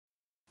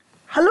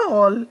Hello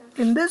all,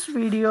 in this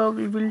video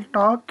we will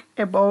talk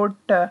about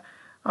the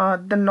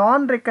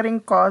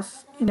non-recurring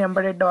costs in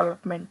embedded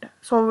development.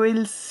 So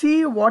we'll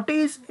see what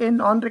is a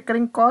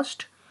non-recurring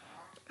cost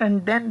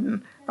and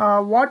then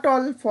what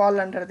all fall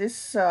under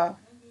this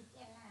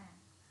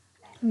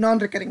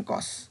non-recurring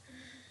costs.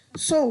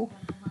 So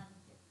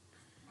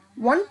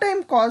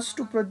one-time costs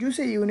to produce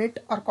a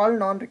unit are called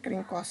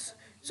non-recurring costs.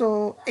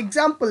 So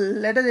example,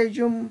 let us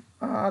assume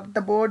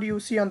the board you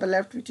see on the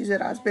left, which is a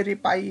Raspberry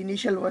Pi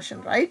initial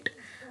version, right?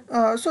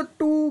 So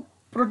to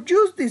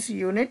produce this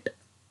unit,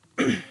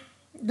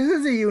 this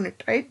is a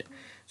unit, right?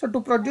 So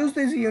to produce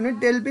this unit,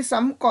 there will be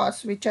some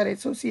costs which are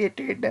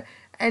associated,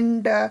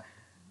 and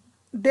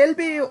they'll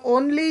be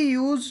only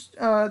used,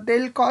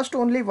 they'll cost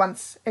only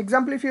once.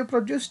 Example, if you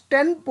produce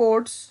 10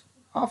 boards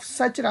of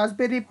such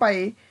Raspberry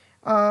Pi,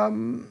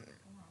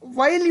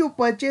 while you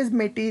purchase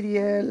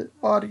material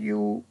or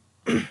you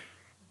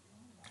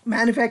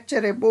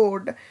manufacture a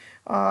board,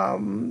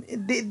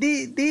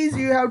 these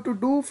you have to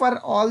do for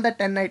all the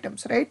 10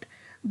 items, right?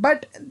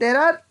 But there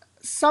are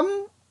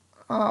some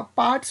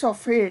parts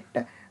of it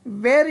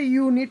where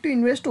you need to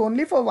invest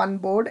only for one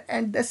board,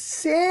 and the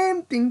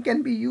same thing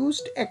can be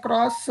used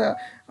across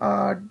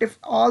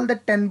all the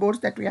 10 boards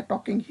that we are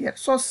talking here.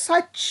 So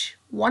such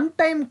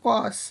one-time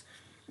costs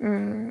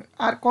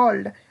are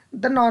called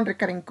the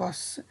non-recurring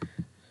costs.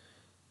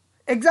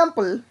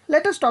 Example,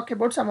 let us talk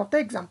about some of the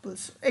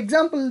examples.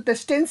 Example, the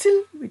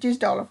stencil which is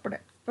developed,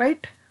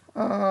 right?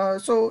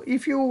 So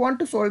if you want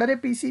to solder a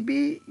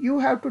PCB, you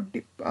have to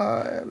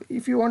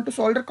if you want to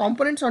solder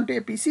components onto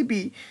a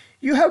PCB,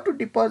 you have to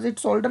deposit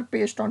solder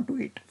paste onto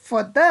it.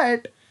 For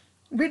that,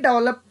 we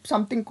develop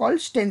something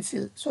called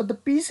stencil. So the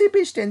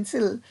PCB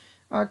stencil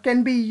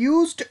can be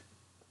used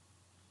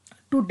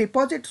to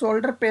deposit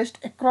solder paste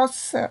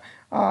across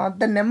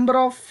the number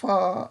of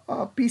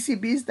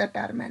PCBs that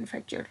are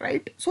manufactured,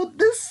 right? So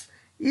this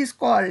is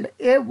called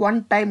a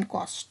one-time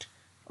cost.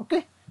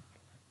 Okay,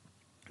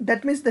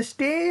 that means the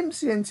same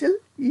stencil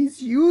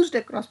is used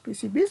across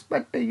PCBs,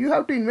 but you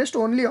have to invest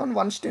only on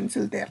one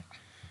stencil there.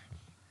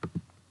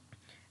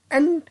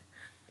 And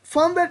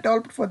firmware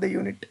developed for the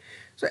unit.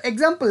 So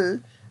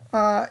example,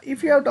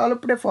 if you have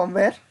developed a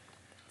firmware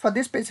for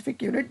this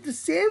specific unit, the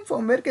same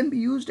firmware can be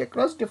used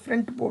across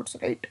different boards,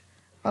 right?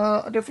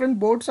 Different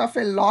boards of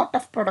a lot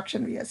of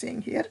production we are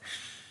saying here.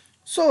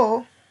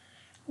 So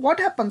what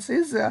happens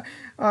is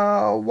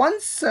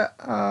once the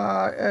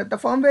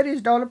firmware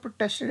is developed,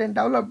 tested and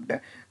developed,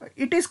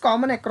 it is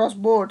common across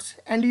boards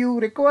and you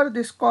recover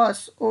this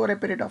cost over a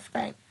period of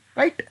time,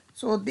 right?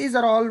 So these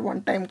are all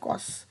one-time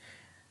costs.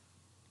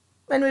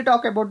 When we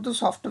talk about the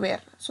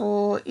software,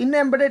 so in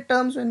embedded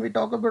terms, when we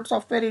talk about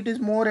software, it is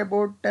more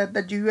about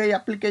the GUI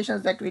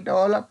applications that we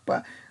develop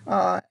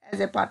as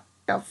a part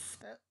of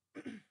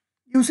the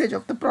usage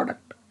of the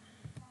product.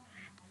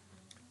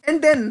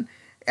 And then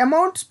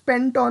amount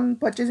spent on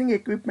purchasing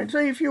equipment. So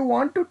if you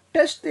want to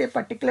test a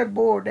particular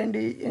board and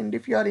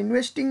if you are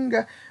investing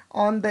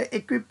on the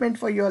equipment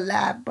for your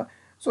lab,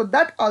 so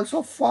that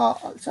also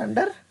falls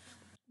under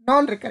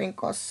non-recurring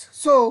costs.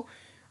 So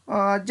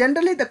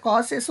generally the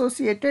costs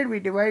associated we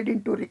divide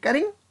into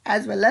recurring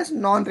as well as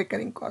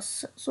non-recurring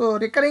costs. So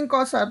recurring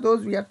costs are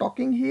those we are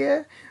talking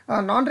here.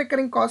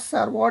 Non-recurring costs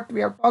are what we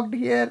have talked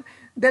here.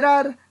 There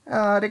are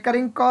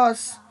recurring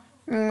costs.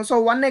 So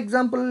one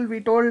example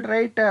we told,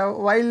 right,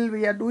 while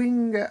we are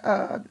doing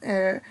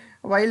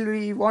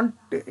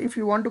if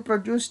you want to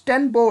produce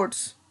 10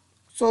 boards,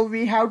 so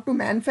we have to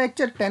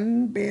manufacture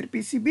 10 bare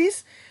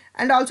PCBs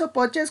and also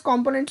purchase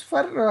components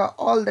for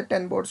all the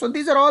 10 boards. So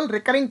these are all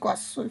recurring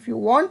costs. So if you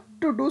want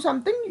to do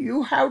something,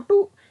 you have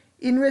to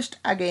invest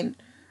again.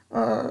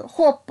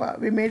 Hope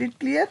we made it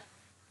clear.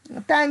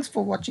 Thanks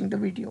for watching the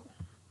video.